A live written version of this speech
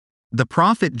The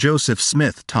prophet Joseph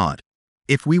Smith taught,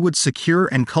 if we would secure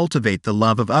and cultivate the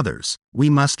love of others, we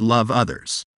must love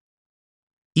others,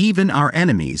 even our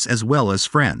enemies as well as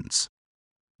friends.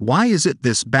 Why is it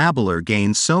this babbler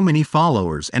gains so many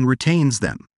followers and retains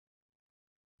them?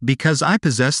 Because I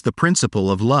possess the principle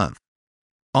of love.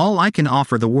 All I can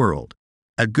offer the world: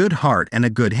 a good heart and a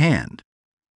good hand.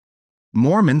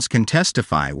 Mormons can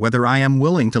testify whether I am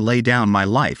willing to lay down my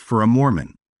life for a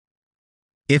Mormon.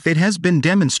 If it has been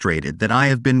demonstrated that I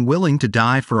have been willing to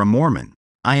die for a Mormon,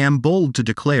 I am bold to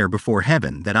declare before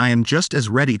heaven that I am just as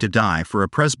ready to die for a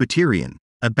Presbyterian,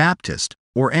 a Baptist,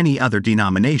 or any other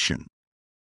denomination.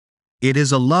 It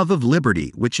is a love of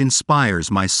liberty which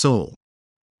inspires my soul.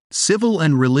 Civil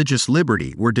and religious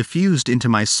liberty were diffused into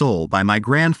my soul by my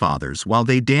grandfathers while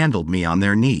they dandled me on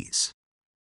their knees.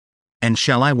 And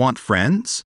shall I want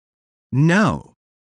friends? No.